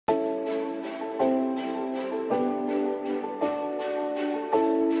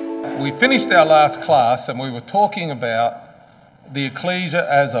We finished our last class and we were talking about the ecclesia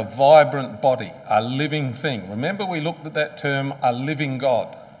as a vibrant body, a living thing. Remember, we looked at that term, a living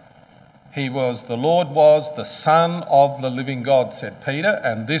God. The Lord was the Son of the living God, said Peter,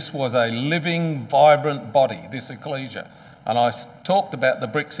 and this was a living, vibrant body, this ecclesia. And I talked about the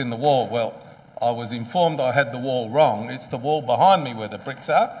bricks in the wall. Well, I was informed I had the wall wrong. It's the wall behind me where the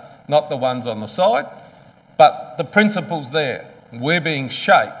bricks are, not the ones on the side. But the principle's there. We're being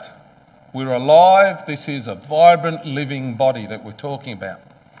shaped. We're alive. This is a vibrant, living body that we're talking about.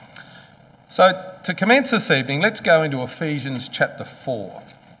 So to commence this evening, let's go into Ephesians chapter 4.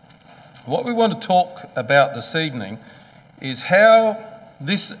 What we want to talk about this evening is how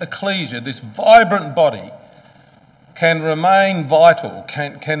this ecclesia, this vibrant body, can remain vital,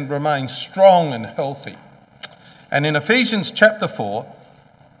 can remain strong and healthy. And in Ephesians chapter 4,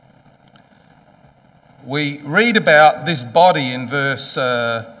 we read about this body in verse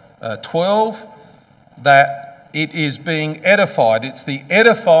 12, that it is being edified. It's the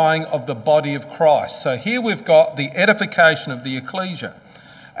edifying of the body of Christ. So here we've got the edification of the ecclesia.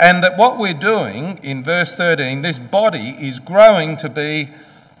 And that what we're doing in verse 13, this body is growing to be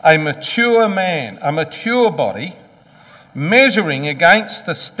a mature man, a mature body, measuring against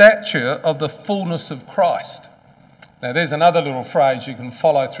the stature of the fullness of Christ. Now there's another little phrase you can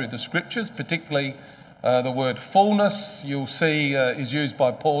follow through the scriptures, particularly the word fullness, you'll see is used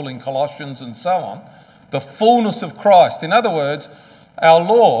by Paul in Colossians and so on. The fullness of Christ. In other words, our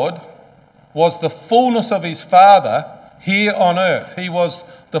Lord was the fullness of his Father here on earth. He was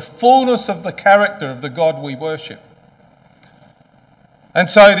the fullness of the character of the God we worship. And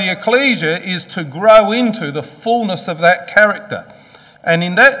so the ecclesia is to grow into the fullness of that character. And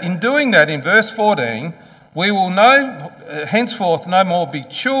in doing that, in verse 14, we will henceforth no more be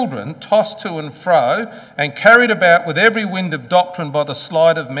children, tossed to and fro, and carried about with every wind of doctrine by the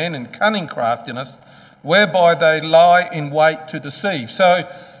sleight of men and cunning craftiness, whereby they lie in wait to deceive. So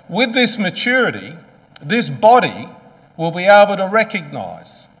with this maturity, this body will be able to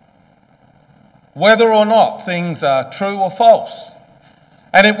recognise whether or not things are true or false.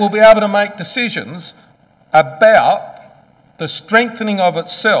 And it will be able to make decisions about the strengthening of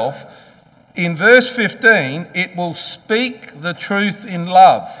itself. In verse 15, it will speak the truth in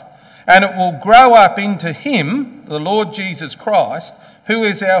love, and it will grow up into him, the Lord Jesus Christ, who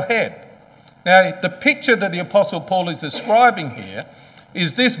is our head. Now, the picture that the Apostle Paul is describing here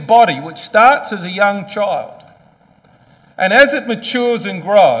is this body which starts as a young child. And as it matures and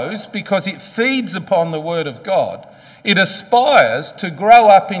grows, because it feeds upon the Word of God, it aspires to grow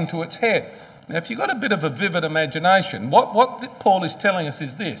up into its head. Now, if you've got a bit of a vivid imagination, what Paul is telling us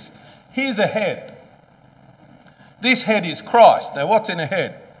is this. Here's a head. This head is Christ. Now, what's in a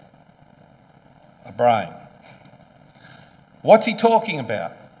head? A brain. What's he talking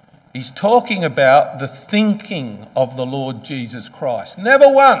about? He's talking about the thinking of the Lord Jesus Christ. Never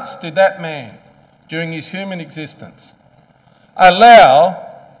once did that man, during his human existence, allow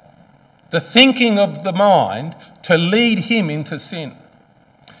the thinking of the mind to lead him into sin.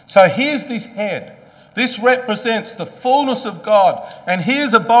 So here's this head. This represents the fullness of God. And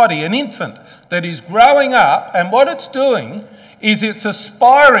here's a body, an infant, that is growing up, and what it's doing is it's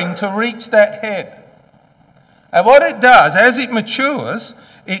aspiring to reach that head. And what it does, as it matures,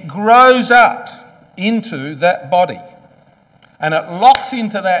 it grows up into that body. And it locks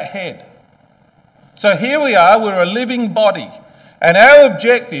into that head. So here we are, we're a living body. And our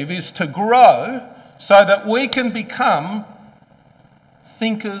objective is to grow so that we can become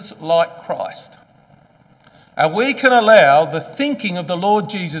thinkers like Christ. And we can allow the thinking of the Lord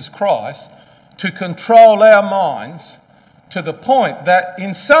Jesus Christ to control our minds to the point that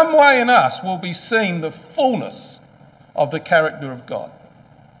in some way in us will be seen the fullness of the character of God.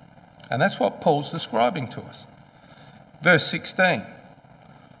 And that's what Paul's describing to us. Verse 16.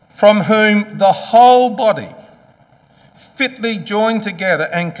 From whom the whole body, fitly joined together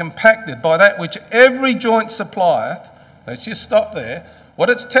and compacted by that which every joint supplieth. Let's just stop there. What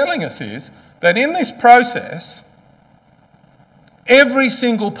it's telling us is that in this process, every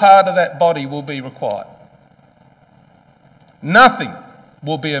single part of that body will be required. Nothing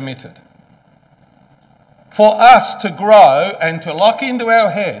will be omitted. For us to grow and to lock into our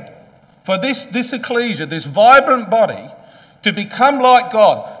head, for this ecclesia, this vibrant body, to become like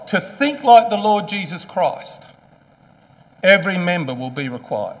God, to think like the Lord Jesus Christ, every member will be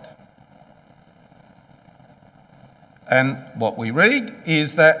required. And what we read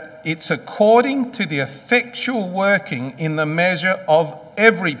is that it's according to the effectual working in the measure of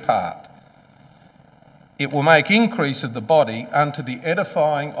every part. it will make increase of the body unto the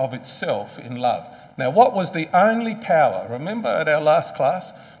edifying of itself in love. Now, what was the only power? Remember at our last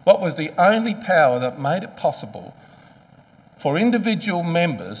class, what was the only power that made it possible for individual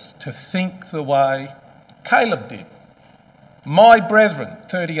members to think the way Caleb did? My brethren,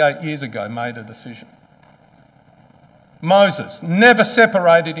 38 years ago, made a decision. Moses never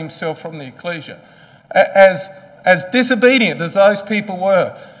separated himself from the ecclesia. As disobedient as those people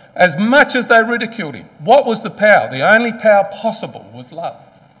were, as much as they ridiculed him, what was the power? The only power possible was love.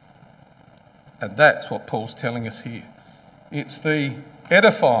 And that's what Paul's telling us here. It's the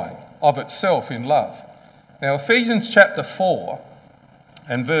edifying of itself in love. Now, Ephesians chapter 4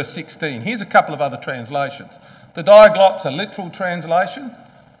 and verse 16. Here's a couple of other translations. The Diaglot's a literal translation.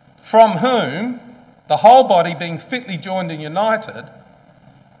 From whom the whole body being fitly joined and united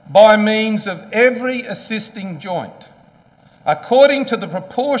by means of every assisting joint, according to the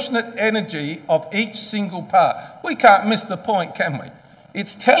proportionate energy of each single part. We can't miss the point, can we?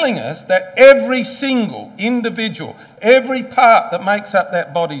 It's telling us that every single individual, every part that makes up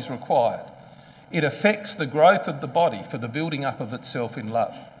that body is required. It affects the growth of the body for the building up of itself in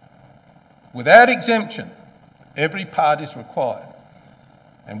love. Without exemption, every part is required.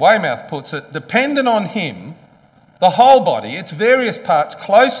 And Weymouth puts it, dependent on him, the whole body, its various parts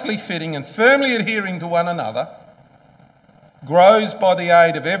closely fitting and firmly adhering to one another, grows by the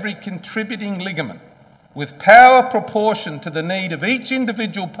aid of every contributing ligament, with power proportioned to the need of each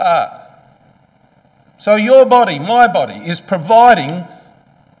individual part. So your body, my body, is providing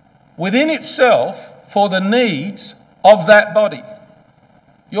within itself for the needs of that body.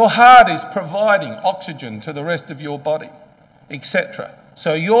 Your heart is providing oxygen to the rest of your body, etc.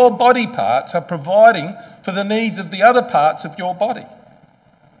 So your body parts are providing for the needs of the other parts of your body,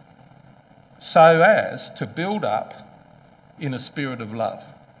 so as to build up in a spirit of love.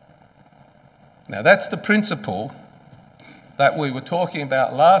 Now that's the principle that we were talking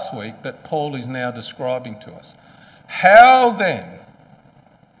about last week that Paul is now describing to us. How then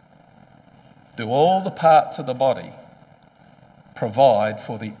do all the parts of the body provide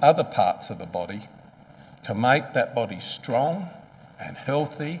for the other parts of the body to make that body strong and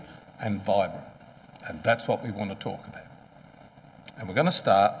healthy and vibrant? And that's what we want to talk about. And we're going to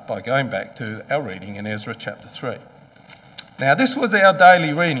start by going back to our reading in Ezra chapter 3. Now, this was our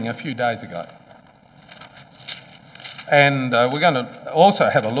daily reading a few days ago. And we're going to also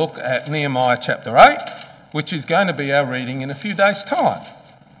have a look at Nehemiah chapter 8, which is going to be our reading in a few days' time.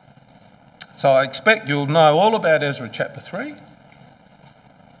 So I expect you'll know all about Ezra chapter 3,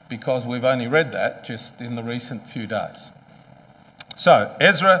 because we've only read that just in the recent few days. So,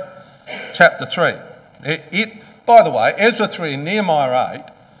 Ezra chapter 3. By the way, Ezra 3 and Nehemiah 8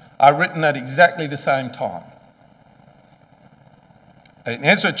 are written at exactly the same time. In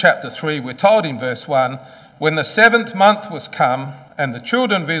Ezra chapter 3, we're told in verse 1, when the 7th month was come and the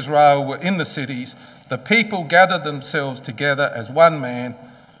children of Israel were in the cities, the people gathered themselves together as one man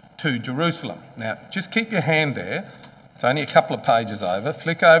to Jerusalem. Now, just keep your hand there. It's only a couple of pages over.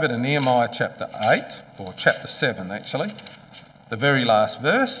 Flick over to Nehemiah chapter 8, or chapter 7 actually, the very last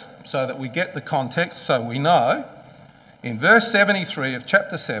verse, so that we get the context, so we know. In verse 73 of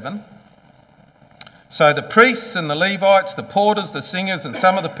chapter 7, so the priests and the Levites, the porters, the singers, and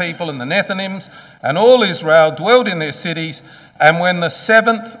some of the people and the Nethinims, and all Israel dwelled in their cities, and when the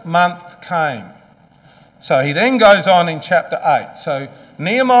 7th month came. So he then goes on in chapter 8. So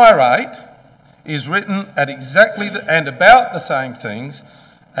Nehemiah 8 is written at exactly and about the same things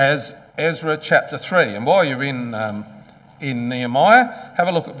as Ezra chapter 3. And while you're in Nehemiah, have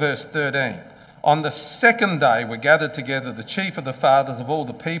a look at verse 13. On the second day were gathered together the chief of the fathers of all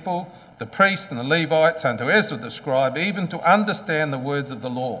the people, the priests and the Levites, unto Ezra the scribe, even to understand the words of the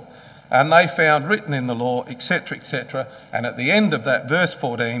law. And they found written in the law, etc., etc. And at the end of that, verse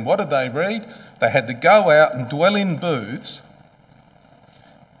 14, what did they read? They had to go out and dwell in booths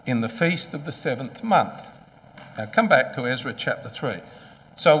in the feast of the 7th month. Now come back to Ezra chapter 3.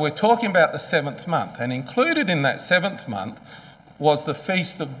 So we're talking about the 7th month, and included in that 7th month was the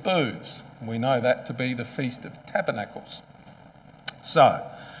Feast of Booths. We know that to be the Feast of Tabernacles. So,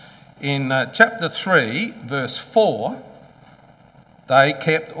 in chapter 3, verse 4, they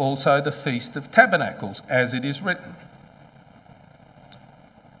kept also the Feast of Tabernacles, as it is written.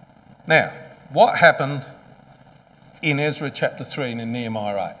 Now, what happened in Ezra chapter 3 and in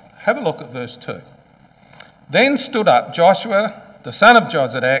Nehemiah 8? Have a look at verse 2. Then stood up Joshua, the son of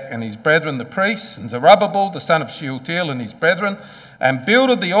Jozadak, and his brethren the priests, and Zerubbabel, the son of Shealtiel, and his brethren, and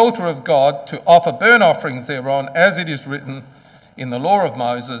builded the altar of God to offer burnt offerings thereon, as it is written in the law of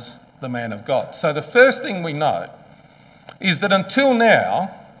Moses, the man of God. So the first thing we know is that until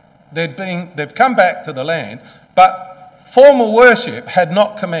now, they've come back to the land, but formal worship had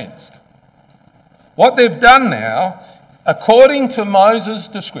not commenced. What they've done now, according to Moses'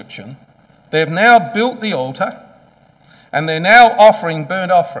 description, they've now built the altar and they're now offering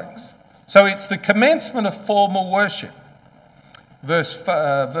burnt offerings. So it's the commencement of formal worship. Verse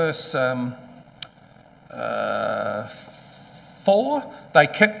 4, they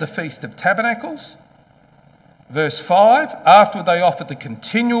kept the Feast of Tabernacles. Verse 5, after they offered the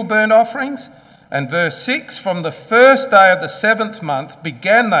continual burnt offerings. And verse 6, from the first day of the 7th month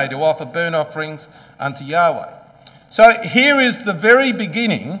began they to offer burnt offerings unto Yahweh. So here is the very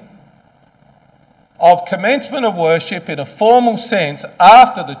beginning of commencement of worship in a formal sense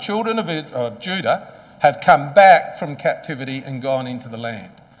after the children of Judah have come back from captivity and gone into the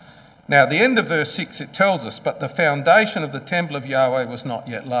land. Now, at the end of verse 6, it tells us, but the foundation of the temple of Yahweh was not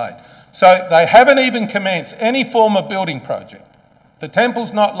yet laid. So they haven't even commenced any form of building project. The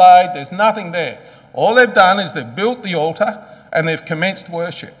temple's not laid, there's nothing there. All they've done is they've built the altar and they've commenced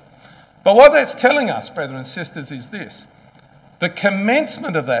worship. But what that's telling us, brothers and sisters, is this. The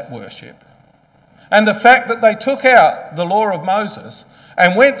commencement of that worship and the fact that they took out the law of Moses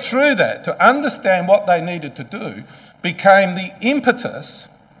and went through that to understand what they needed to do became the impetus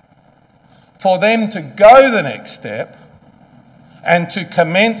for them to go the next step and to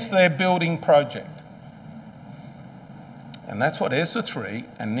commence their building project. And that's what Ezra 3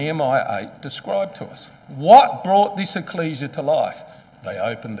 and Nehemiah 8 describe to us. What brought this ecclesia to life? They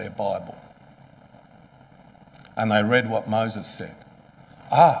opened their Bible and they read what Moses said.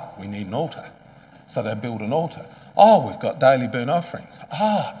 We need an altar. So they built an altar. We've got daily burnt offerings.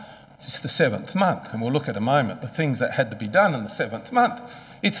 It's the 7th month. And we'll look at a moment the things that had to be done in the 7th month.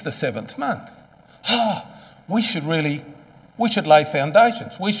 It's the 7th month. We should lay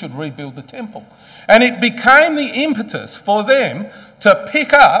foundations. We should rebuild the temple. And it became the impetus for them to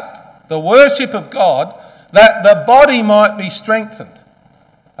pick up the worship of God that the body might be strengthened.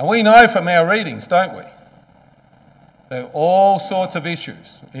 And we know from our readings, don't we? There are all sorts of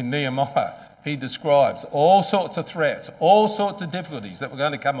issues in Nehemiah. He describes all sorts of threats, all sorts of difficulties that were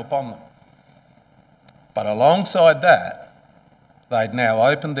going to come upon them. But alongside that, they'd now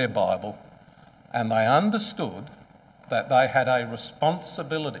opened their Bible and they understood that they had a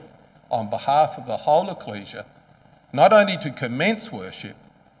responsibility on behalf of the whole ecclesia, not only to commence worship,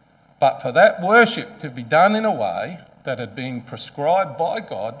 but for that worship to be done in a way that had been prescribed by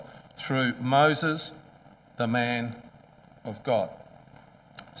God through Moses, the man of God.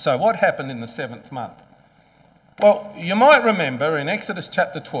 So what happened in the 7th month? Well, you might remember in Exodus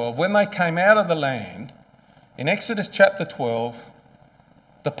chapter 12, when they came out of the land, in Exodus chapter 12,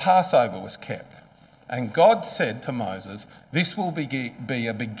 the Passover was kept. And God said to Moses, this will be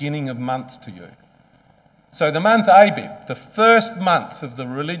a beginning of months to you. So the month Abib, the first month of the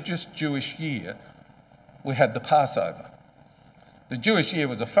religious Jewish year, we had the Passover. The Jewish year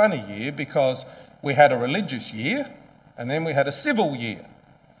was a funny year because we had a religious year and then we had a civil year.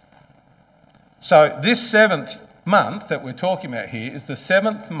 So this 7th month that we're talking about here is the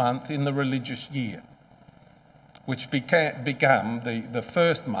 7th month in the religious year, which became the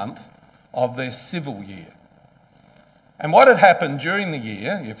first month of their civil year. And what had happened during the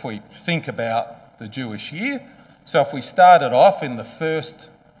year, if we think about the Jewish year, so if we started off in the first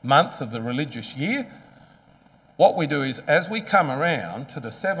month of the religious year, what we do is as we come around to the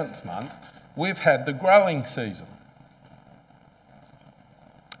 7th month, we've had the growing season.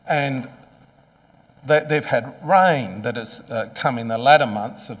 And they've had rain that has come in the latter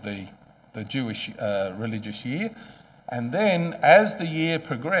months of the Jewish religious year. And then as the year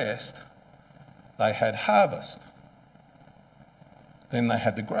progressed, they had harvest. Then they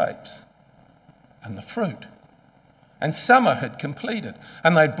had the grapes and the fruit. And summer had completed.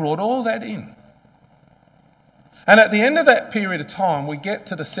 And they brought all that in. And at the end of that period of time, we get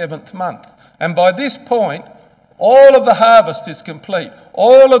to the 7th month. And by this point, all of the harvest is complete.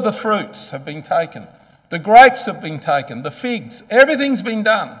 All of the fruits have been taken. The grapes have been taken. The figs. Everything's been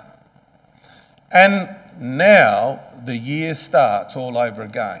done. And now the year starts all over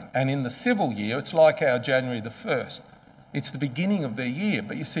again. And in the civil year, it's like our January the 1st. It's the beginning of their year.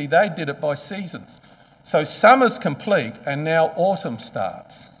 But you see, they did it by seasons. So summer's complete and now autumn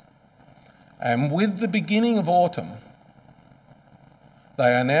starts. And with the beginning of autumn,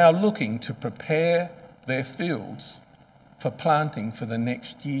 they are now looking to prepare their fields for planting for the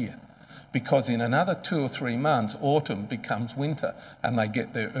next year. Because in another 2 or 3 months, autumn becomes winter and they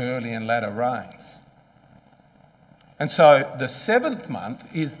get their early and latter rains. And so the 7th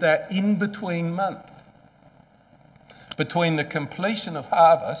month is that in-between month between the completion of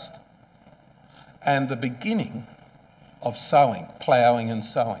harvest and the beginning of sowing, ploughing and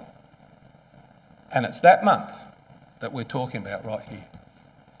sowing. And it's that month that we're talking about right here,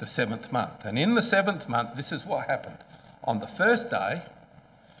 the 7th month. And in the 7th month, this is what happened. On the first day,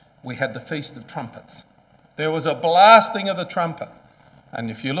 we had the Feast of Trumpets. There was a blasting of the trumpet. And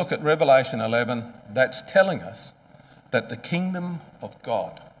if you look at Revelation 11, that's telling us that the kingdom of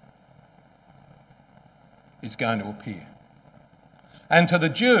God is going to appear. And to the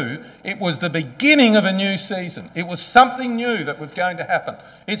Jew, it was the beginning of a new season. It was something new that was going to happen.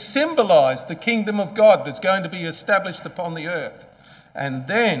 It symbolised the kingdom of God that's going to be established upon the earth. And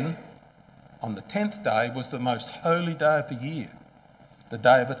then, on the 10th day, was the most holy day of the year, the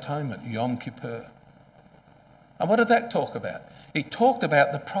Day of Atonement, Yom Kippur. And what did that talk about? It talked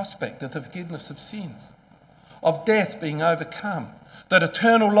about the prospect of the forgiveness of sins, of death being overcome, that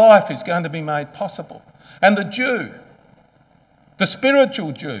eternal life is going to be made possible. And the Jew, the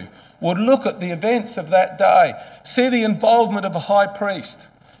spiritual Jew, would look at the events of that day, see the involvement of a high priest,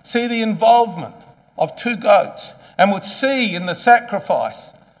 see the involvement of 2 goats, and would see in the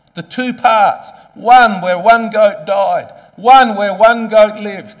sacrifice the 2 parts, one where 1 goat died, one where 1 goat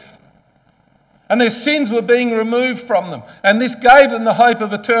lived. And their sins were being removed from them. And this gave them the hope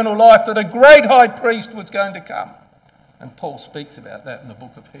of eternal life, that a great high priest was going to come. And Paul speaks about that in the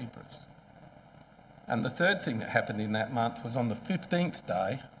book of Hebrews. And the third thing that happened in that month was on the 15th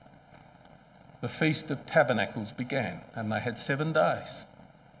day, the Feast of Tabernacles began, and they had 7 days.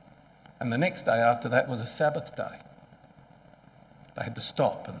 And the next day after that was a Sabbath day. They had to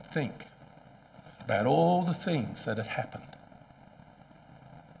stop and think about all the things that had happened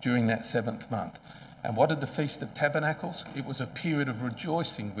during that 7th month. And what did the Feast of Tabernacles? It was a period of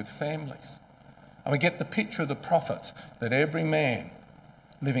rejoicing with families. And we get the picture of the prophets, that every man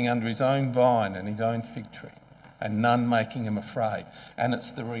living under his own vine and his own fig tree, and none making him afraid. And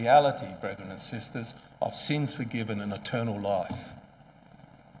it's the reality, brethren and sisters, of sins forgiven and eternal life.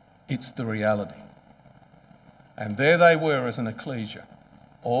 It's the reality. And there they were as an ecclesia,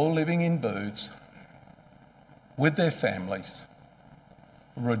 all living in booths with their families,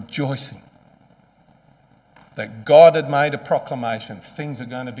 rejoicing that God had made a proclamation. Things are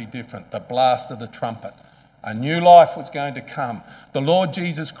going to be different. The blast of the trumpet. A new life was going to come. The Lord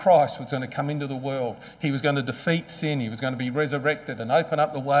Jesus Christ was going to come into the world. He was going to defeat sin. He was going to be resurrected and open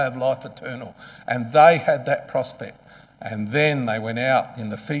up the way of life eternal. And they had that prospect. And then they went out in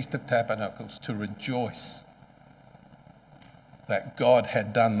the Feast of Tabernacles to rejoice that God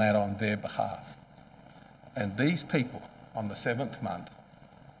had done that on their behalf. And these people on the 7th month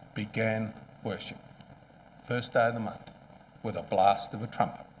began worship. First day of the month, with a blast of a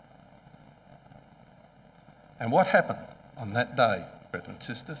trumpet. And what happened on that day, brethren and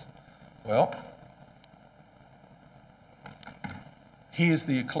sisters? Well, here's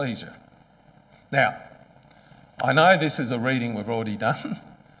the Ecclesia. Now, I know this is a reading we've already done,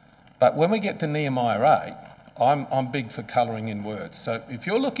 but when we get to Nehemiah 8, I'm big for colouring in words. So if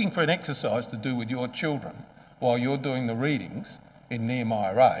you're looking for an exercise to do with your children while you're doing the readings in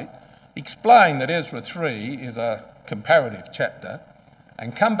Nehemiah 8, explain that Ezra 3 is a comparative chapter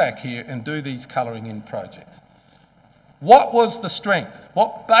and come back here and do these colouring in projects. What was the strength?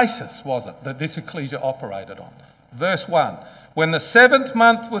 What basis was it that this ecclesia operated on? Verse 1, when the 7th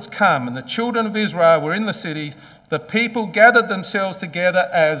month was come and the children of Israel were in the cities, the people gathered themselves together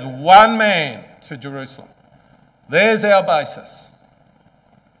as one man to Jerusalem. There's our basis.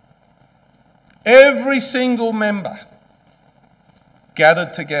 Every single member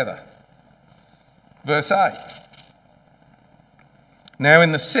gathered together. Verse 8. Now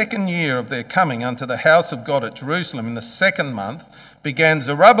in the 2nd year of their coming unto the house of God at Jerusalem, in the 2nd month, began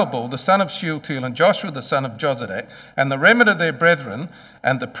Zerubbabel the son of Shealtiel and Joshua the son of Jozadak, and the remnant of their brethren,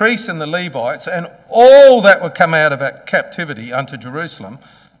 and the priests and the Levites, and all that were come out of captivity unto Jerusalem.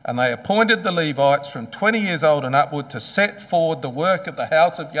 And they appointed the Levites from 20 years old and upward to set forward the work of the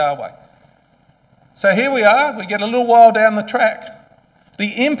house of Yahweh. So here we are, we get a little while down the track.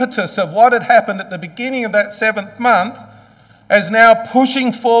 The impetus of what had happened at the beginning of that 7th month is now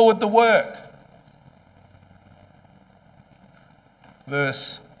pushing forward the work.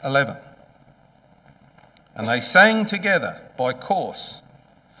 Verse 11. And they sang together by course,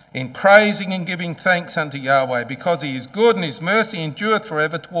 in praising and giving thanks unto Yahweh, because he is good and his mercy endureth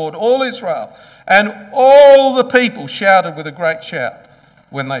forever toward all Israel. And all the people shouted with a great shout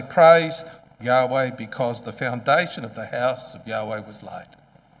when they praised Yahweh, because the foundation of the house of Yahweh was laid.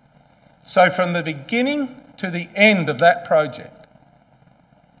 So from the beginning to the end of that project,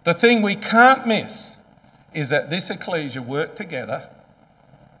 the thing we can't miss is that this ecclesia worked together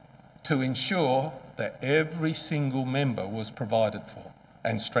to ensure that every single member was provided for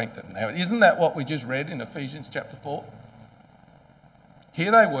and strengthened. Now, isn't that what we just read in Ephesians chapter 4?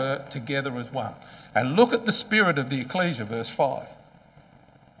 Here they were together as one. And look at the spirit of the ecclesia, verse 5.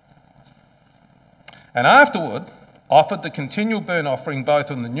 And afterward offered the continual burnt offering both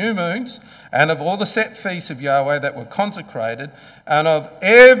on the new moons and of all the set feasts of Yahweh that were consecrated, and of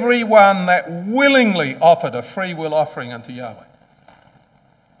every one that willingly offered a free will offering unto Yahweh.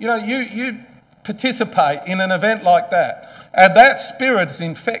 You know, you participate in an event like that, and that spirit is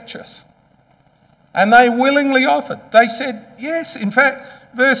infectious. And they willingly offered. They said yes. In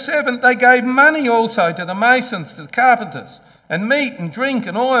fact, verse 7, they gave money also to the masons, to the carpenters, and meat and drink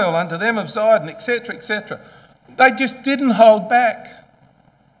and oil unto them of Zidon, etc., etc. They just didn't hold back.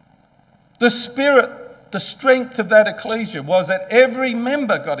 The spirit, the strength of that ecclesia was that every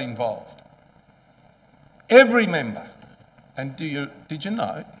member got involved. Every member. And did you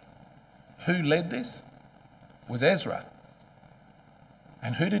know who led this? It was Ezra.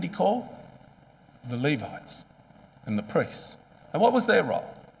 And who did he call? The Levites and the priests. And what was their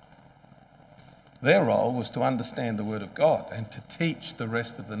role? Their role was to understand the word of God and to teach the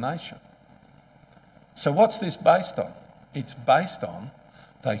rest of the nation. So what's this based on? It's based on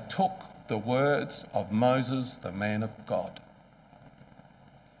they took the words of Moses, the man of God.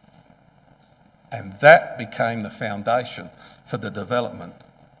 And that became the foundation for the development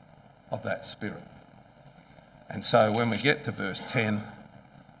of that spirit. And so when we get to verse 10,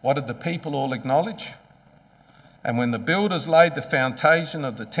 what did the people all acknowledge? And when the builders laid the foundation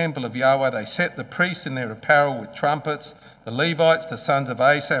of the temple of Yahweh, they set the priests in their apparel with trumpets, the Levites, the sons of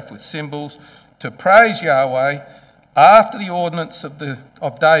Asaph, with cymbals, to praise Yahweh after the ordinance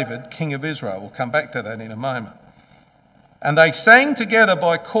of David, king of Israel. We'll come back to that in a moment. And they sang together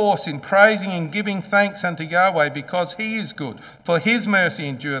by course in praising and giving thanks unto Yahweh, because he is good, for his mercy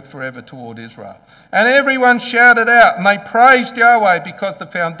endureth forever toward Israel. And everyone shouted out, and they praised Yahweh, because the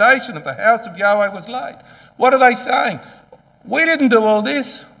foundation of the house of Yahweh was laid. What are they saying? We didn't do all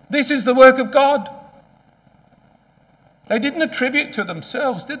this. This is the work of God. They didn't attribute to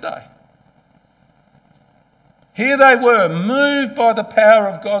themselves, did they? Here they were, moved by the power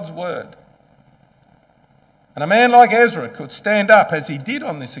of God's word. And a man like Ezra could stand up, as he did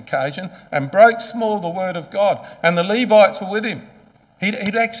on this occasion, and broke small the word of God. And the Levites were with him.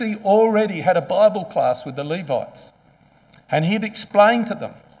 He'd actually already had a Bible class with the Levites. And he'd explained to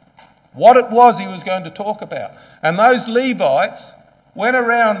them what it was he was going to talk about. And those Levites went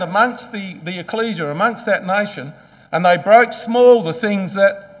around amongst the ecclesia, amongst that nation, and they broke small the things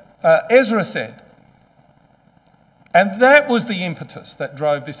that Ezra said. And that was the impetus that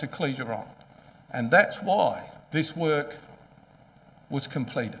drove this ecclesia on. And that's why this work was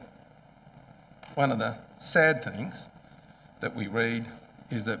completed. One of the sad things that we read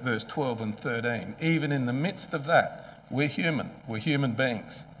is that verse 12 and 13, even in the midst of that, we're human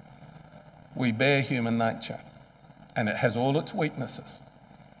beings. We bear human nature, and it has all its weaknesses.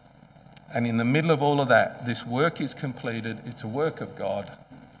 And in the middle of all of that, this work is completed. It's a work of God.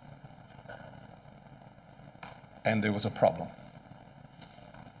 And there was a problem.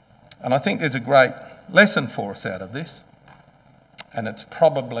 And I think there's a great lesson for us out of this, and it's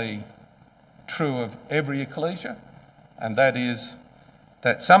probably true of every ecclesia, and that is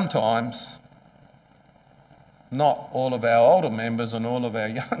that sometimes not all of our older members and all of our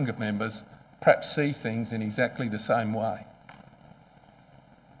younger members perhaps see things in exactly the same way.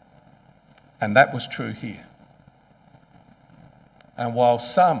 And that was true here. And while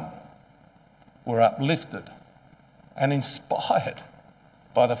some were uplifted and inspired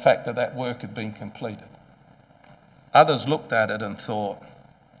by the fact that that work had been completed, others looked at it and thought,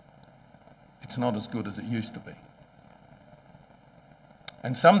 it's not as good as it used to be.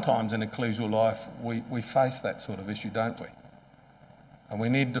 And sometimes in ecclesial life, we face that sort of issue, don't we? And we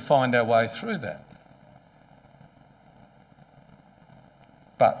need to find our way through that.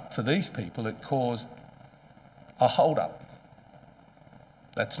 But for these people, it caused a hold-up.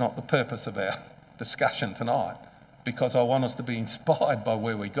 That's not the purpose of our discussion tonight, because I want us to be inspired by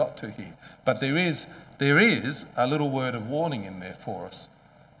where we got to here. But there is a little word of warning in there for us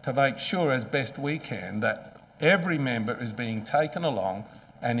to make sure as best we can that every member is being taken along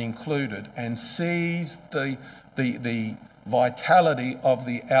and included and sees the vitality of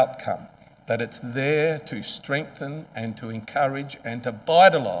the outcome, that it's there to strengthen and to encourage and to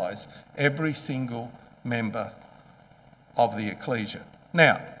vitalise every single member of the ecclesia.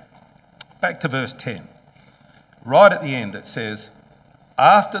 Now, back to verse 10. Right at the end it says,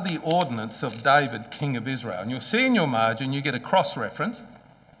 after the ordinance of David, king of Israel. And you'll see in your margin, you get a cross-reference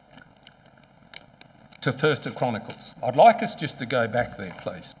to 1 Chronicles. I'd like us just to go back there,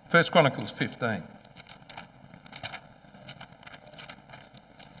 please. 1 Chronicles 15.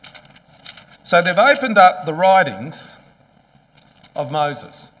 So they've opened up the writings of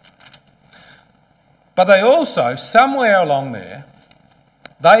Moses. But they also, somewhere along there,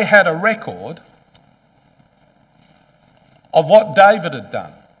 they had a record of what David had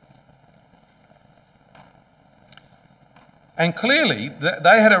done. And clearly,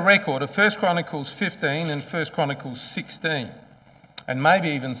 they had a record of 1 Chronicles 15 and 1 Chronicles 16, and maybe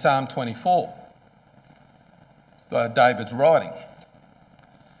even Psalm 24, David's writing.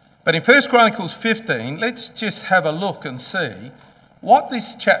 But in 1 Chronicles 15, let's just have a look and see what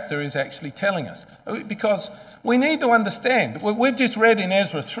this chapter is actually telling us. Because we need to understand, we've just read in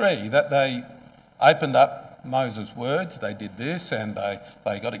Ezra 3 that they opened up Moses' words, they did this, and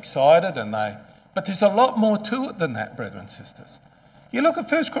they got excited, but there's a lot more to it than that, brethren and sisters. You look at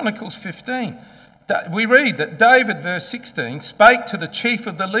 1 Chronicles 15, we read that David, verse 16, spake to the chief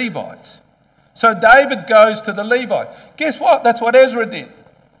of the Levites. So David goes to the Levites. Guess what? That's what Ezra did.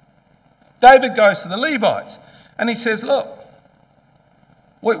 David goes to the Levites and he says, look,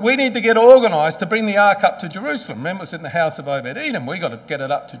 we need to get organised to bring the ark up to Jerusalem. Remember, it was in the house of Obed-Edom. We've got to get it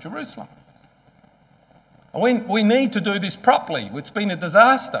up to Jerusalem. We need to do this properly. It's been a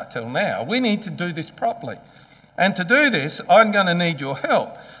disaster till now. We need to do this properly. And to do this, I'm going to need your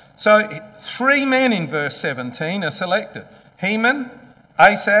help. So 3 men in verse 17 are selected. Heman,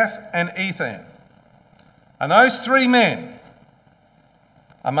 Asaph and Ethan. And those 3 men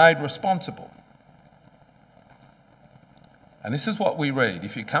are made responsible. And this is what we read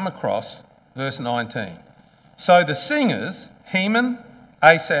if you come across verse 19. So the singers, Heman,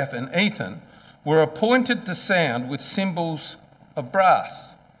 Asaph and Ethan, were appointed to sound with cymbals of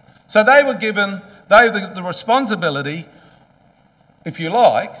brass. So they were given the responsibility, if you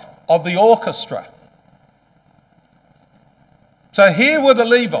like, of the orchestra. So here were the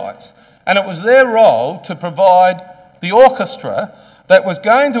Levites, and it was their role to provide the orchestra that was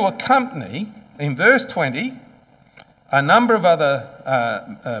going to accompany, in verse 20, a number of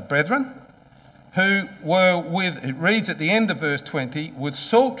other brethren who were with, it reads at the end of verse 20, with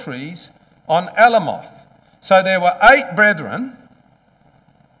psalteries on Alamoth. So there were 8 brethren,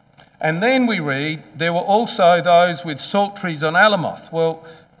 and then we read there were also those with psalteries on Alamoth. Well,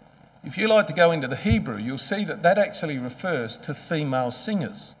 if you like to go into the Hebrew, you'll see that that actually refers to female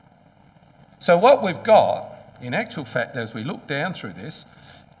singers. So what we've got, in actual fact, as we look down through this,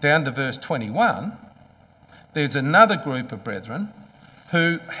 down to verse 21, there's another group of brethren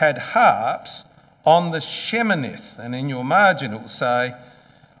who had harps on the Sheminith, and in your margin it will say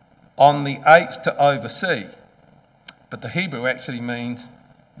on the 8th to oversee. But the Hebrew actually means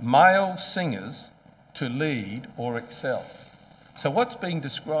male singers to lead or excel. So what's being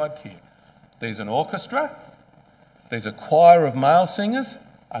described here? There's an orchestra, there's a choir of male singers,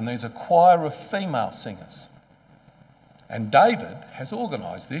 and there's a choir of female singers. And David has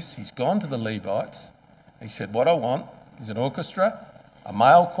organised this. He's gone to the Levites. He said, what I want is an orchestra, a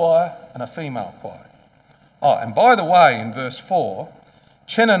male choir and a female choir. Oh, and by the way, in verse 4,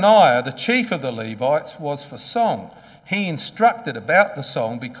 Chenaniah, the chief of the Levites, was for song. He instructed about the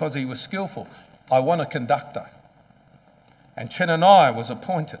song because he was skillful. I want a conductor. And Chenaniah was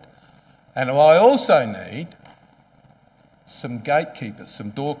appointed. And I also need some gatekeepers,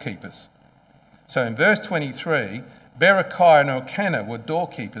 some doorkeepers. So in verse 23, Berechiah and Elkanah were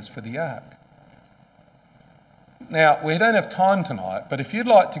doorkeepers for the ark. Now, we don't have time tonight, but if you'd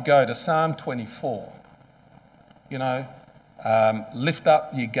like to go to Psalm 24, lift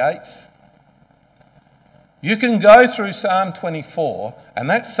up your gates. You can go through Psalm 24, and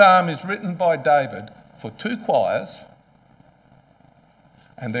that psalm is written by David for 2 choirs,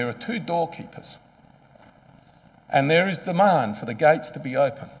 and there are 2 doorkeepers. And there is demand for the gates to be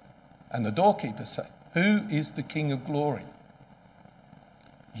open. And the doorkeepers say, who is the King of glory?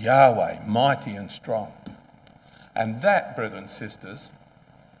 Yahweh, mighty and strong. And that, brethren and sisters,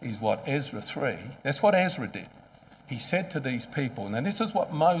 is what Ezra 3, that's what Ezra did. He said to these people, and this is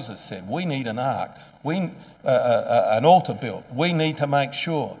what Moses said, we need an ark, an altar built. We need to make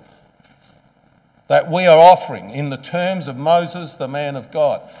sure that we are offering in the terms of Moses, the man of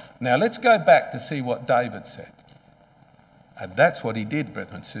God. Now let's go back to see what David said. And that's what he did,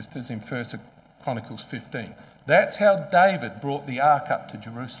 brethren and sisters, in 1 Chronicles 15. That's how David brought the ark up to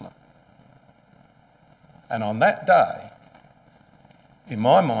Jerusalem. And on that day, in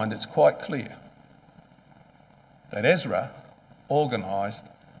my mind, it's quite clear that Ezra organised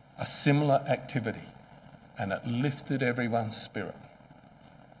a similar activity, and it lifted everyone's spirit.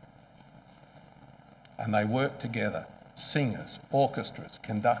 And they worked together, singers, orchestras,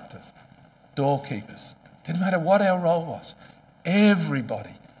 conductors, doorkeepers. Didn't matter what our role was.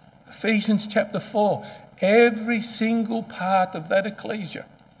 Everybody. Ephesians chapter 4, every single part of that ecclesia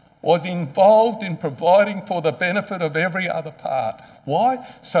was involved in providing for the benefit of every other part. Why?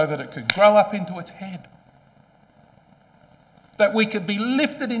 So that it could grow up into its head. That we could be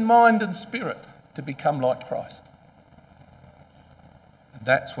lifted in mind and spirit to become like Christ.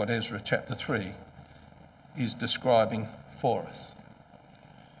 That's what Ezra chapter 3 is describing for us.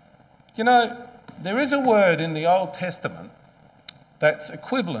 You know, there is a word in the Old Testament that's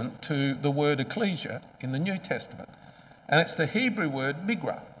equivalent to the word ecclesia in the New Testament, and it's the Hebrew word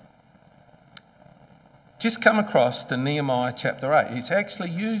migrah. Just come across to Nehemiah chapter 8. It's actually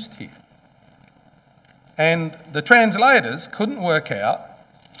used here. And the translators couldn't work out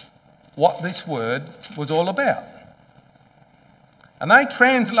what this word was all about. And they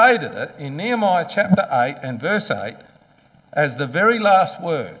translated it in Nehemiah chapter 8 and verse 8 as the very last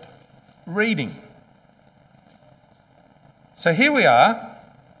word, reading. So here we are.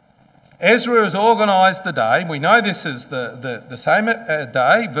 Ezra has organised the day. We know this is the same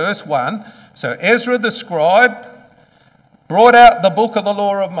day, verse 1. So Ezra the scribe brought out the book of the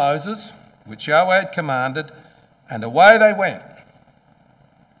law of Moses, which Yahweh had commanded, and away they went.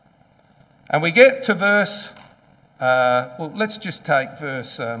 And we get to verse, let's just take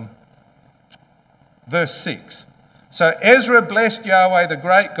verse 6. So Ezra blessed Yahweh the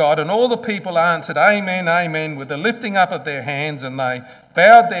great God, and all the people answered, Amen, Amen, with the lifting up of their hands, and they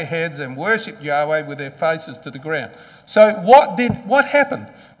bowed their heads and worshipped Yahweh with their faces to the ground. So what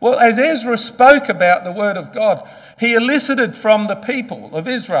happened? Well, as Ezra spoke about the word of God, he elicited from the people of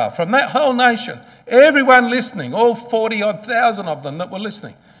Israel, from that whole nation, everyone listening, all 40-odd thousand of them that were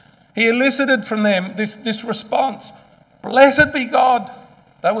listening, he elicited from them this response, blessed be God.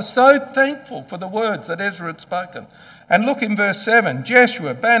 They were so thankful for the words that Ezra had spoken. And look in verse 7,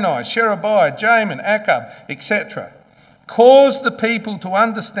 Jeshua, Bani, Sherebiah, Jamin, Akkub, etc. caused the people to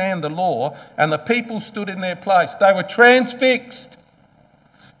understand the law, and the people stood in their place. They were transfixed.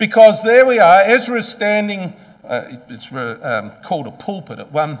 Because there we are, Ezra's standing, it's called a pulpit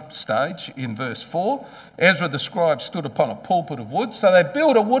at one stage in verse 4. Ezra the scribe stood upon a pulpit of wood. So they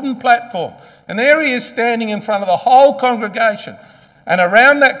built a wooden platform. And there he is standing in front of the whole congregation. And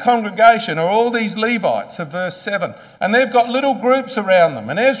around that congregation are all these Levites of verse 7. And they've got little groups around them.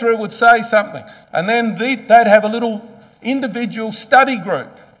 And Ezra would say something. And then they'd have a little individual study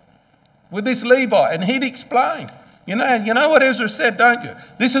group with this Levite. And he'd explain. You know what Ezra said, don't you?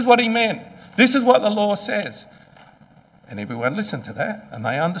 This is what he meant. This is what the law says. And everyone listened to that. And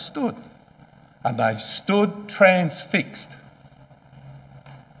they understood. And they stood transfixed.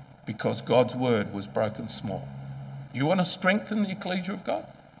 Because God's word was broken small. You want to strengthen the ecclesia of God?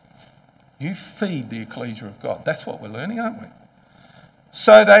 You feed the ecclesia of God. That's what we're learning, aren't we?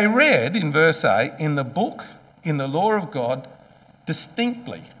 So they read in verse 8, in the book, in the law of God,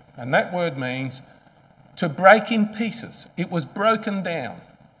 distinctly. And that word means to break in pieces. It was broken down.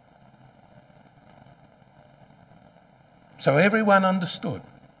 So everyone understood.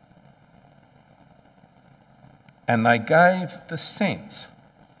 And they gave the sense.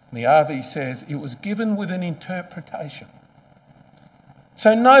 The RV says it was given with an interpretation.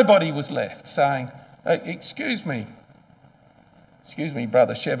 So nobody was left saying, excuse me,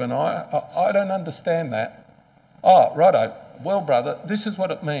 Brother Shebaniah, I don't understand that. Oh, righto, well, brother, this is what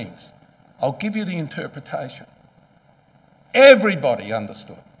it means. I'll give you the interpretation. Everybody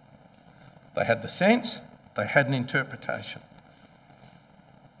understood. They had the sense, they had an interpretation.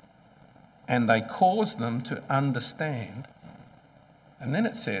 And they caused them to understand. And then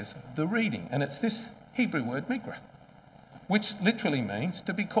it says the reading, and it's this Hebrew word migrah, which literally means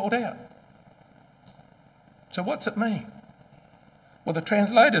to be called out. So what's it mean? Well, the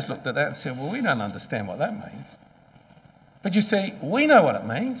translators looked at that and said, well, we don't understand what that means. But you see, we know what it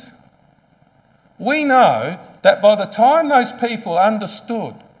means. We know that by the time those people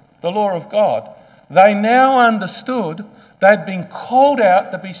understood the law of God, they now understood they'd been called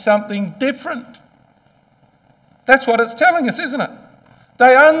out to be something different. That's what it's telling us, isn't it?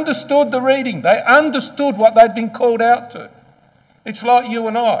 They understood the reading. They understood what they'd been called out to. It's like you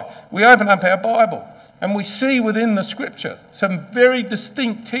and I. We open up our Bible and we see within the scripture some very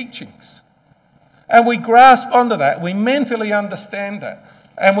distinct teachings. And we grasp onto that. We mentally understand that.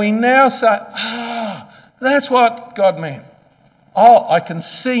 And we now say, that's what God meant. Oh, I can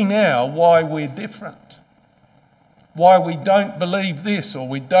see now why we're different. Why we don't believe this or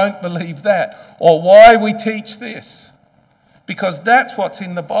we don't believe that. Or why we teach this. Because that's what's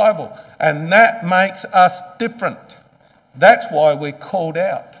in the Bible. And that makes us different. That's why we're called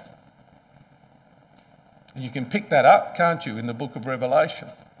out. You can pick that up, can't you, in the book of Revelation.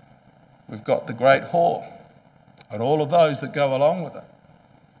 We've got the great whore and all of those that go along with it.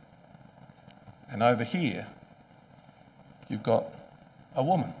 And over here, you've got a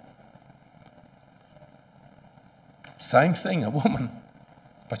woman Same thing, a woman,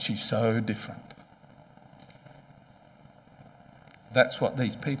 but she's so different. That's what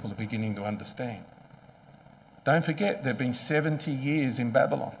these people are beginning to understand. Don't forget, they've been 70 years in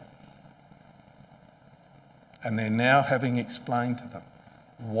Babylon. And they're now having explained to them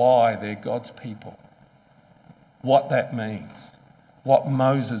why they're God's people, what that means, what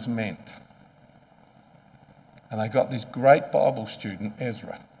Moses meant. And they got this great Bible student,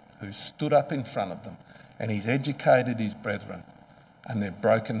 Ezra, who stood up in front of them, and he's educated his brethren, and they've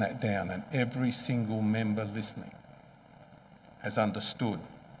broken that down, and every single member listening has understood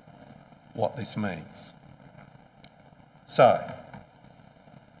what this means. So,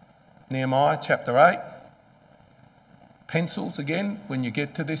 Nehemiah chapter 8, pencils again when you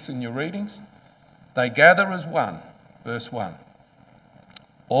get to this in your readings. They gather as one, verse 1.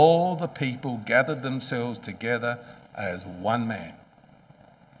 All the people gathered themselves together as one man.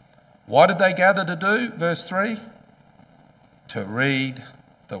 What did they gather to do? Verse 3. To read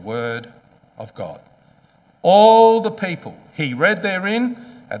the word of God. All the people, he read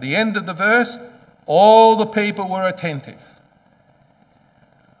therein, at the end of the verse, all the people were attentive.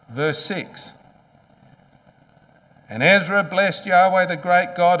 Verse 6. And Ezra blessed Yahweh the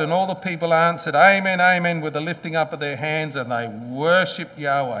great God, and all the people answered, Amen, Amen, with the lifting up of their hands, and they worshipped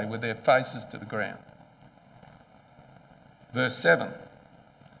Yahweh with their faces to the ground. Verse 7.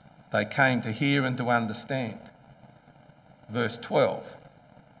 They came to hear and to understand. Verse 12.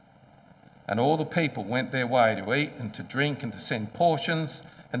 And all the people went their way to eat and to drink and to send portions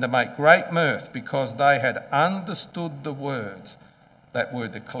and to make great mirth, because they had understood the words that were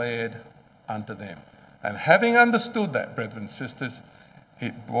declared unto them. And having understood that, brethren and sisters,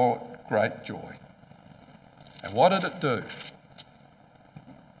 it brought great joy. And what did it do?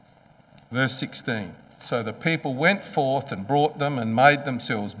 Verse 16. So the people went forth and brought them and made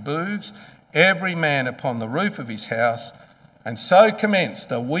themselves booths, every man upon the roof of his house, and so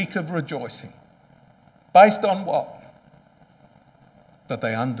commenced a week of rejoicing. Based on what? That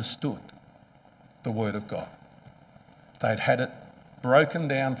they understood the word of God. They'd had it broken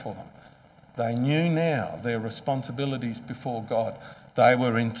down for them. They knew now their responsibilities before God. They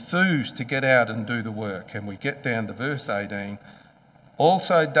were enthused to get out and do the work. And we get down to verse 18.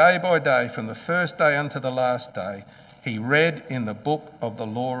 Also day by day, from the first day unto the last day, he read in the book of the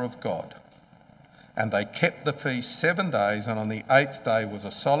law of God. And they kept the feast 7 days, and on the 8th day was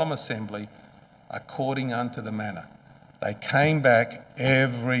a solemn assembly according unto the manner. They came back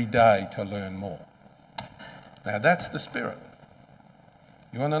every day to learn more. Now that's the spirit.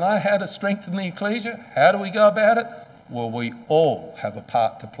 You want to know how to strengthen the ecclesia? How do we go about it? Well, we all have a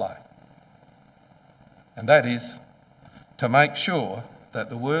part to play. And that is to make sure that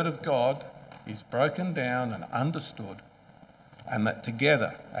the word of God is broken down and understood, and that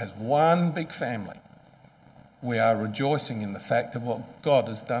together, as one big family, we are rejoicing in the fact of what God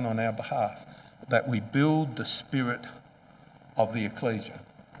has done on our behalf, that we build the spirit of the ecclesia.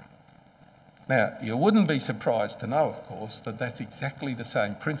 Now, you wouldn't be surprised to know, of course, that that's exactly the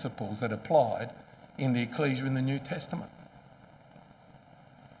same principles that applied in the ecclesia in the New Testament.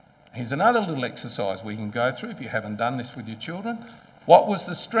 Here's another little exercise we can go through if you haven't done this with your children. What was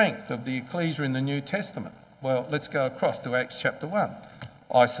the strength of the ecclesia in the New Testament? Well, let's go across to Acts chapter 1.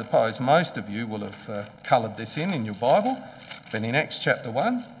 I suppose most of you will have coloured this in your Bible, but in Acts chapter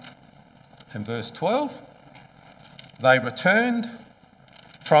 1 and verse 12, they returned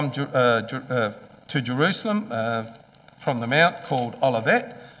to Jerusalem from the mount called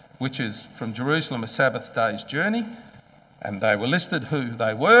Olivet, which is from Jerusalem a Sabbath day's journey. And they were listed who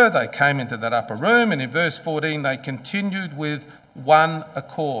they were. They came into that upper room, and in verse 14 they continued with one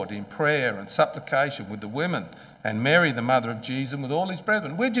accord in prayer and supplication with the women and Mary, the mother of Jesus, and with all his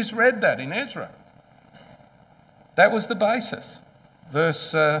brethren. We just read that in Ezra. That was the basis.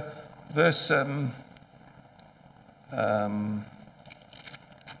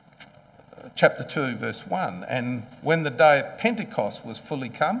 Chapter 2, verse 1. And when the day of Pentecost was fully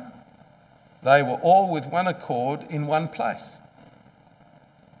come, they were all with one accord in one place.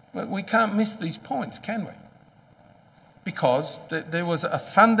 But we can't miss these points, can we? Because there was a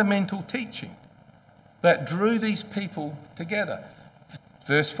fundamental teaching that drew these people together.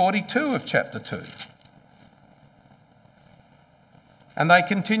 Verse 42 of chapter 2. And they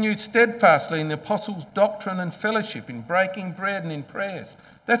continued steadfastly in the apostles' doctrine and fellowship, in breaking bread and in prayers.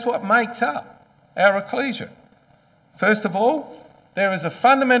 That's what makes up our ecclesia. First of all, there is a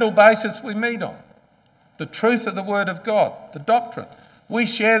fundamental basis we meet on. The truth of the word of God, the doctrine. We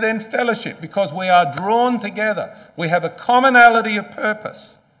share then fellowship because we are drawn together. We have a commonality of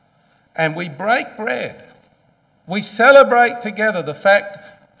purpose. And we break bread. We celebrate together the fact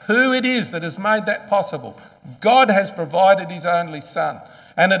who it is that has made that possible. God has provided his only Son.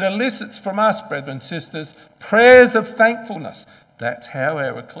 And it elicits from us, brethren and sisters, prayers of thankfulness. That's how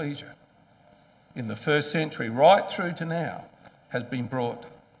our ecclesia, in the first century, right through to now, has been brought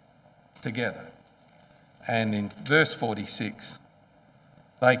together. And in verse 46,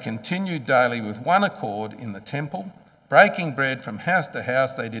 they continued daily with one accord in the temple, breaking bread from house to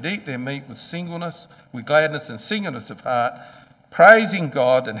house. They did eat their meat with singleness, with gladness and singleness of heart, praising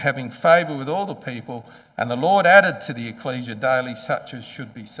God and having favour with all the people. And the Lord added to the ecclesia daily such as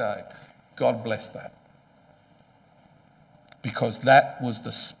should be saved. God bless that. Because that was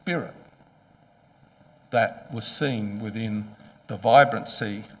the spirit that was seen within the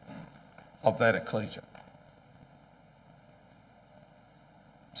vibrancy of that ecclesia.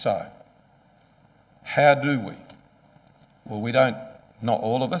 So, how do we? Well, we don't, not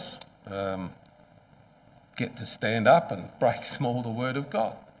all of us, get to stand up and break small the word of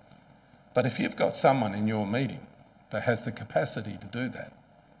God. But if you've got someone in your meeting that has the capacity to do that,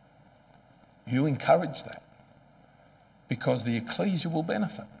 you encourage that, because the ecclesia will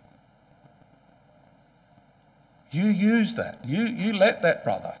benefit. You use that. You let that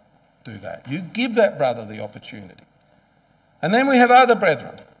brother do that. You give that brother the opportunity. And then we have other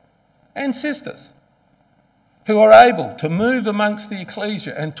brethren and sisters who are able to move amongst the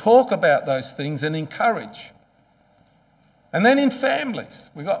ecclesia and talk about those things and encourage. And then in families,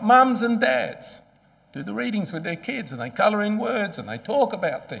 we've got mums and dads do the readings with their kids, and they colour in words and they talk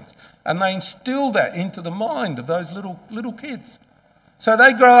about things, and they instill that into the mind of those little kids. So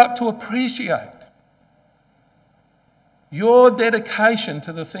they grow up to appreciate your dedication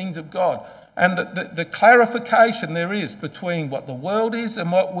to the things of God and the clarification there is between what the world is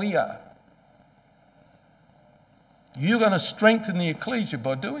and what we are. You're going to strengthen the ecclesia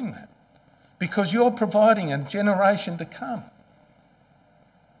by doing that, because you're providing a generation to come.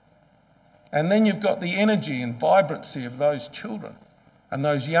 And then you've got the energy and vibrancy of those children and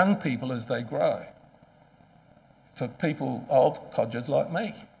those young people as they grow. For people, old codgers like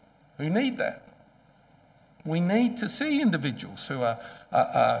me, who need that. We need to see individuals who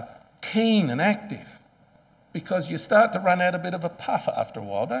are keen and active, because you start to run out a bit of a puff after a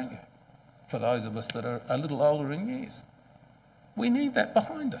while, don't you? For those of us that are a little older in years. We need that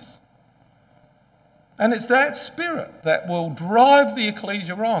behind us. And it's that spirit that will drive the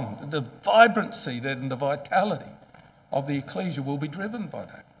ecclesia on. The vibrancy and the vitality of the ecclesia will be driven by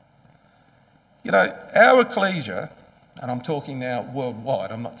that. You know, our ecclesia, and I'm talking now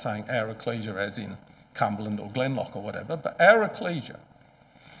worldwide, I'm not saying our ecclesia as in Cumberland or Glenlock or whatever, but our ecclesia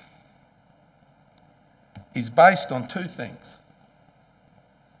is based on two things: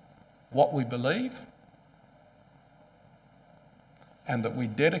 what we believe, and that we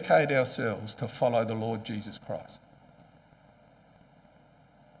dedicate ourselves to follow the Lord Jesus Christ.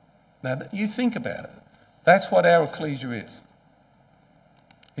 Now, you think about it. That's what our ecclesia is.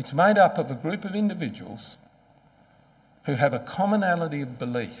 It's made up of a group of individuals who have a commonality of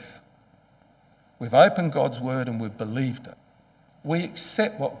belief. We've opened God's word and we've believed it. We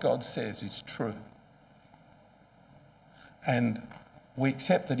accept what God says is true. And we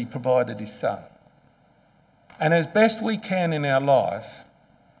accept that he provided his Son. And as best we can in our life,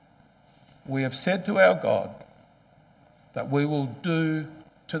 we have said to our God that we will do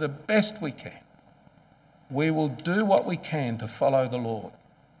to the best we can. We will do what we can to follow the Lord.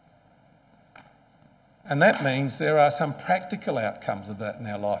 And that means there are some practical outcomes of that in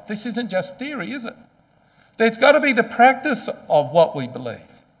our life. This isn't just theory, is it? There's got to be the practice of what we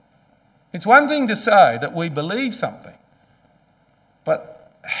believe. It's one thing to say that we believe something,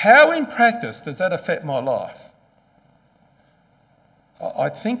 but how in practice does that affect my life? I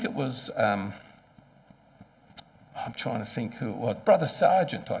think it was, I'm trying to think who it was, Brother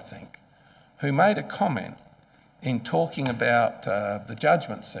Sargent, I think, who made a comment in talking about the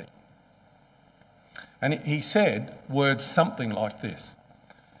judgment seat. And he said words something like this,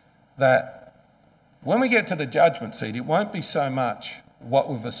 that when we get to the judgment seat, it won't be so much what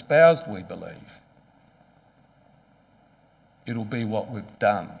we've espoused we believe. It'll be what we've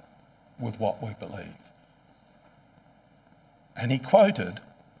done with what we believe. And he quoted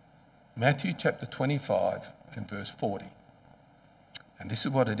Matthew chapter 25 and verse 40. And this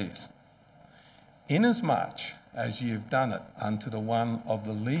is what it is. Inasmuch as ye have done it unto the one of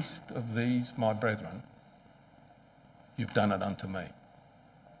the least of these my brethren, you've done it unto me.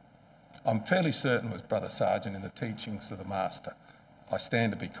 I'm fairly certain it was Brother Sargent in the teachings of the Master. I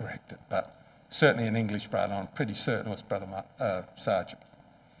stand to be corrected, but certainly an English brother, I'm pretty certain it was Brother Sargent.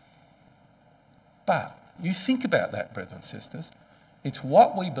 But you think about that, brothers and sisters. It's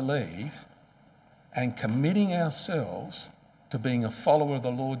what we believe and committing ourselves to being a follower of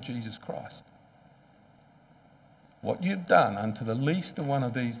the Lord Jesus Christ. What you've done unto the least of one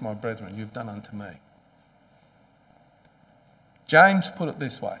of these, my brethren, you've done unto me. James put it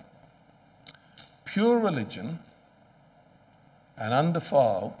this way: pure religion and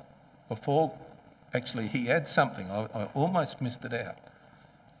undefiled before, actually he adds something, I almost missed it out,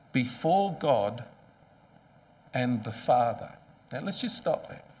 before God and the Father. Now let's just stop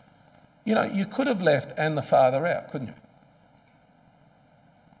there. You know, you could have left "and the Father" out, couldn't you?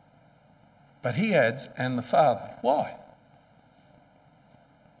 But he adds "and the Father." Why?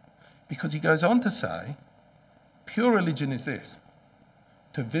 Because he goes on to say, pure religion is this: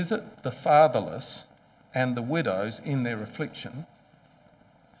 to visit the fatherless and the widows in their affliction,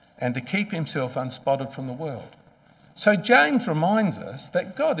 and to keep himself unspotted from the world. So James reminds us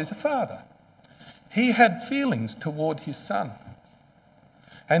that God is a father. He had feelings toward his son.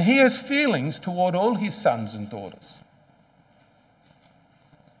 And he has feelings toward all his sons and daughters.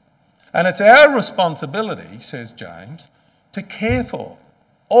 And it's our responsibility, says James, to care for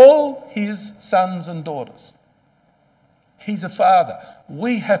all his sons and daughters. He's a father.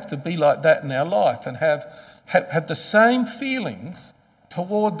 We have to be like that in our life and have the same feelings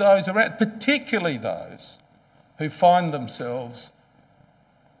toward those around, particularly those who find themselves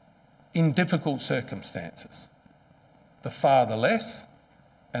in difficult circumstances. The fatherless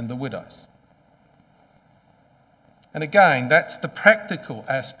and the widows. And again, that's the practical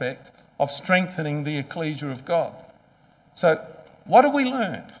aspect of strengthening the ecclesia of God. So what have we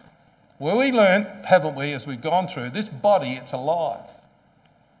learned? Well, we learned, haven't we, as we've gone through, this body, it's alive.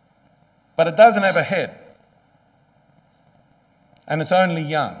 But it doesn't have a head. And it's only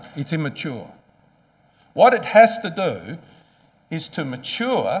young, it's immature. What it has to do is to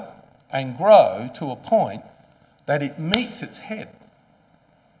mature and grow to a point that it meets its head.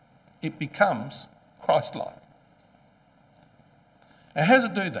 It becomes Christ-like. And how does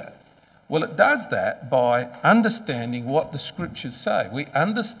it do that? Well, it does that by understanding what the scriptures say. We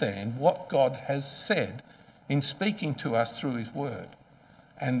understand what God has said in speaking to us through his word.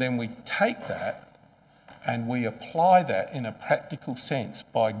 And then we take that and we apply that in a practical sense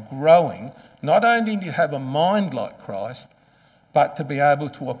by growing, not only to have a mind like Christ, but to be able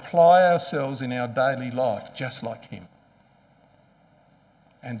to apply ourselves in our daily life just like him.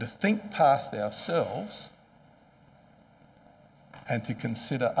 And to think past ourselves and to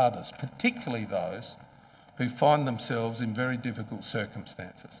consider others, particularly those who find themselves in very difficult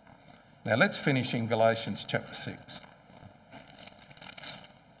circumstances. Now let's finish in Galatians chapter 6.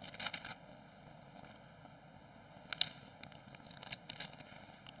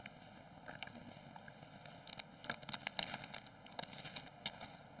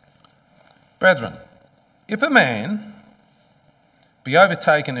 Brethren, if a man be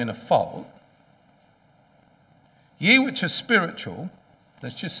overtaken in a fault, ye which are spiritual,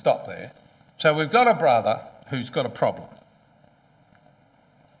 let's just stop there. So we've got a brother who's got a problem.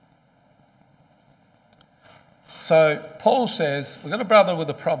 So Paul says, we've got a brother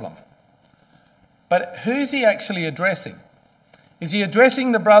with a problem. But who's he actually addressing? Is he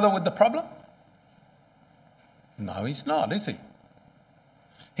addressing the brother with the problem? No, he's not, is he?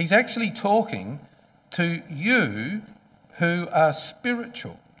 He's actually talking to you who are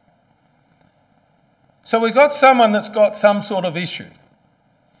spiritual. So we've got someone that's got some sort of issue.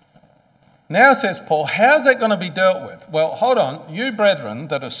 Now, says Paul, how's that going to be dealt with? Well, hold on, you brethren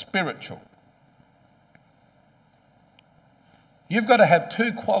that are spiritual, you've got to have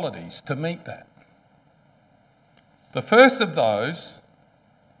two qualities to meet that. The first of those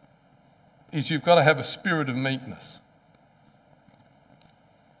is you've got to have a spirit of meekness.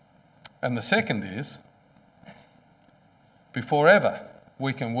 And the second is, before ever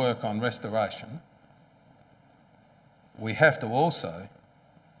we can work on restoration, we have to also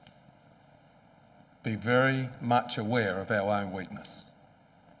be very much aware of our own weakness.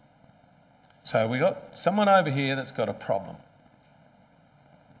 So we got someone over here that's got a problem.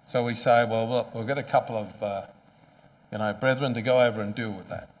 So we say, well, look, we've got a couple of brethren to go over and deal with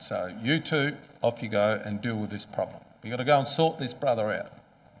that. So you two, off you go and deal with this problem. You've got to go and sort this brother out.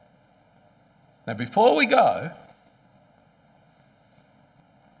 Now, before we go,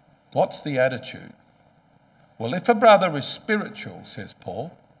 what's the attitude? Well, if a brother is spiritual, says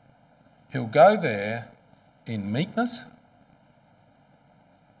Paul, he'll go there in meekness.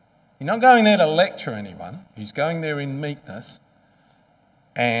 He's not going there to lecture anyone. He's going there in meekness.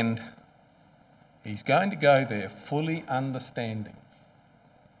 And he's going to go there fully understanding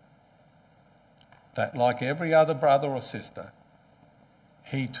that, like every other brother or sister,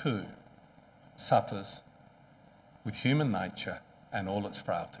 he too suffers with human nature and all its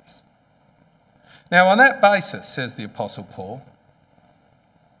frailties. Now, on that basis, says the Apostle Paul,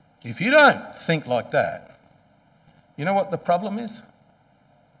 if you don't think like that, you know what the problem is?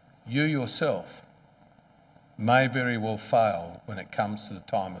 You yourself may very well fail when it comes to the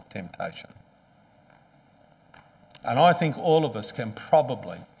time of temptation. And I think all of us can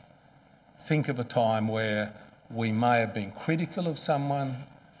probably think of a time where we may have been critical of someone,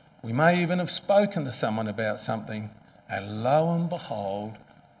 we may even have spoken to someone about something, and lo and behold,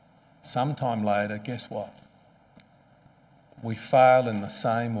 sometime later, guess what? We fail in the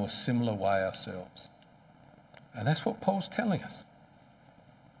same or similar way ourselves. And that's what Paul's telling us.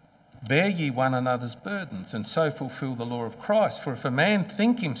 Bear ye one another's burdens, and so fulfil the law of Christ. For if a man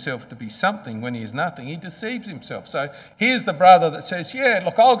think himself to be something when he is nothing, he deceives himself. So here's the brother that says, yeah,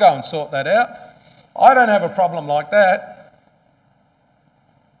 look, I'll go and sort that out. I don't have a problem like that.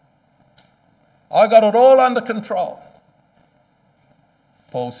 I got it all under control.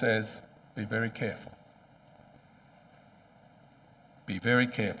 Paul says, be very careful. Be very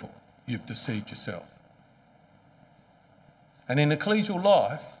careful. You've deceived yourself. And in ecclesial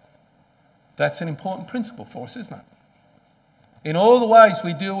life, that's an important principle for us, isn't it? In all the ways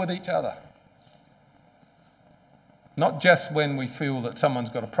we deal with each other. Not just when we feel that someone's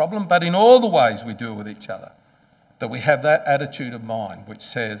got a problem, but in all the ways we deal with each other. That we have that attitude of mind which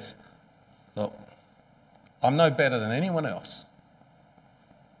says, look, I'm no better than anyone else.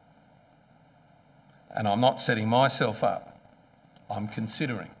 And I'm not setting myself up. I'm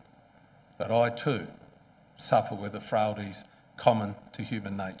considering that I too suffer with the frailties common to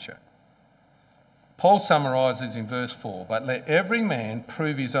human nature. Paul summarises in verse 4, but let every man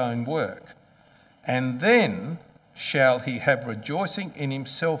prove his own work, and then shall he have rejoicing in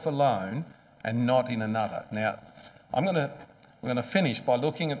himself alone and not in another. Now, we're going to finish by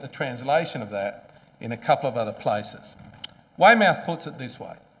looking at the translation of that in a couple of other places. Weymouth puts it this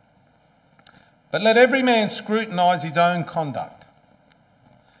way, but let every man scrutinise his own conduct,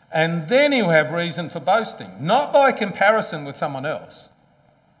 and then he'll have reason for boasting, not by comparison with someone else,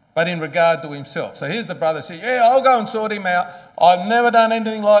 but in regard to himself. So here's the brother saying, yeah, I'll go and sort him out. I've never done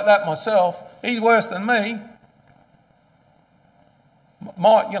anything like that myself. He's worse than me.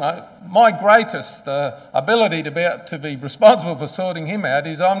 My greatest ability to be responsible for sorting him out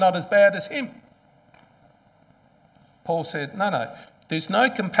is I'm not as bad as him. Paul says, no, there's no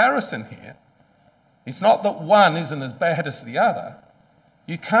comparison here. It's not that one isn't as bad as the other.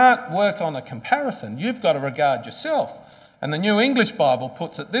 You can't work on a comparison. You've got to regard yourself. And the New English Bible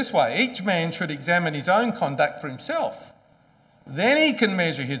puts it this way, each man should examine his own conduct for himself. Then he can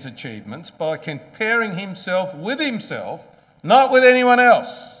measure his achievements by comparing himself with himself, not with anyone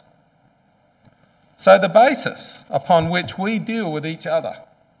else. So the basis upon which we deal with each other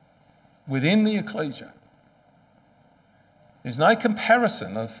within the ecclesia is no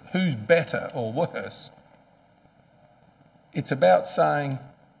comparison of who's better or worse. It's about saying,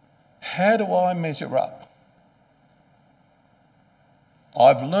 how do I measure up?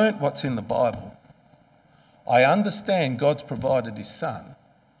 I've learnt what's in the Bible. I understand God's provided his Son.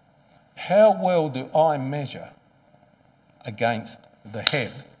 How well do I measure against the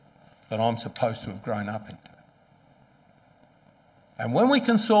head that I'm supposed to have grown up into? And when we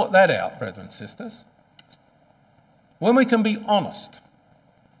can sort that out, brethren and sisters, when we can be honest,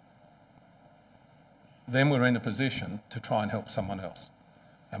 then we're in a position to try and help someone else.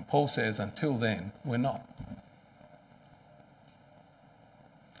 And Paul says, until then, we're not.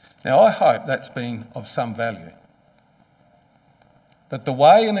 Now, I hope that's been of some value. That the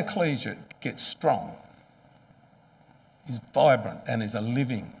way an ecclesia gets strong, is vibrant and is a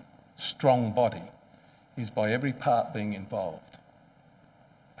living, strong body, is by every part being involved.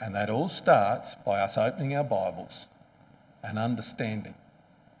 And that all starts by us opening our Bibles and understanding.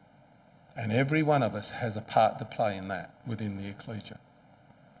 And every one of us has a part to play in that within the ecclesia.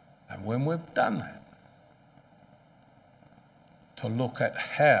 And when we've done that, to look at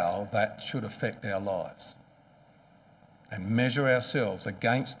how that should affect our lives and measure ourselves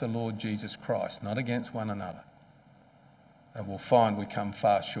against the Lord Jesus Christ, not against one another. And we'll find we come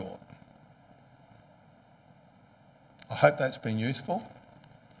far short. I hope that's been useful,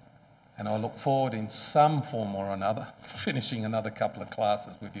 and I look forward in some form or another finishing another couple of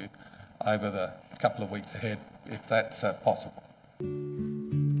classes with you over the couple of weeks ahead, if that's possible.